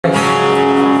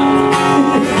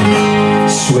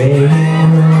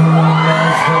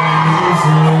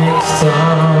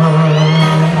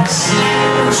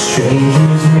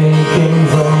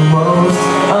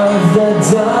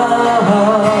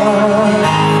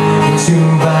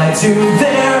to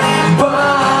their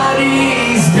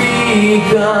bodies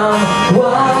become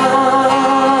one.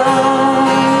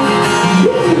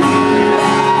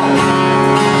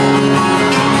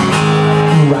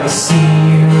 I see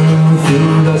you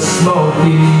through the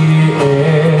smoky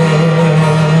air.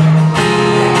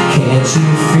 Can't you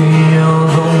feel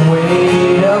the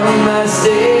weight of my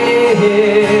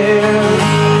stare?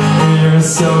 You're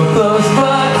so close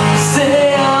but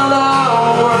still the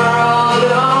world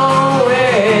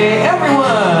away.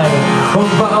 Everyone,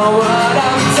 but what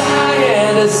I'm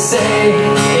trying to say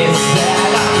is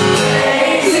that I'm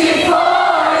crazy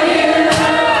for you.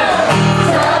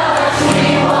 Touch me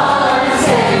once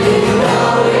and you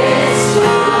know it's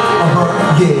true.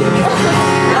 Yeah.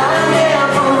 I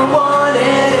never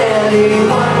wanted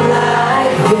anyone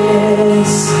like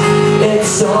this. It's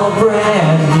so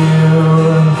brand new.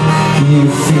 You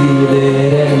feel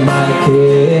it in my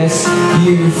kiss.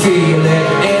 You feel it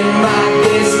in my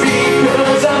kiss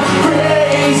because I'm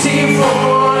crazy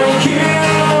for you.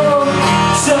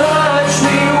 Touch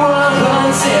me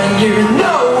once and you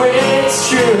know it's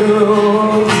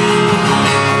true.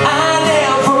 I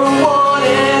never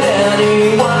wanted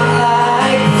anyone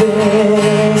like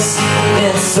this.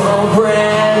 It's so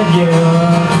brand new.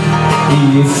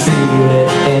 You feel it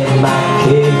in my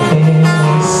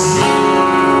kiss.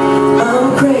 I'm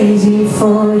crazy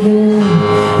for you.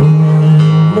 You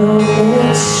know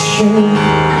it's true.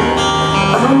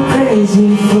 I'm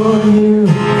crazy for you.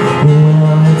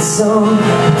 Well, it's so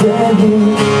brand new.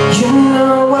 You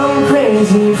know I'm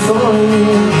crazy for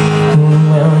you.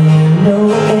 Well, you know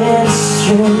it's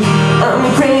true. I'm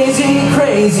crazy,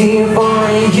 crazy for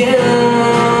you.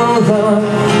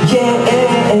 Yeah,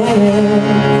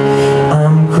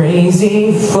 I'm crazy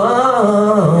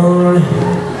for.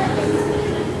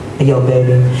 Hey, yo,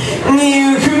 baby. You.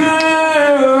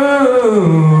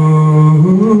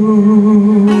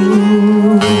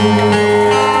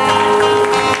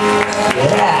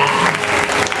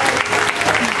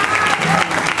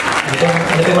 Yeah.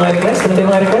 Ano pa yung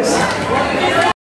mga request?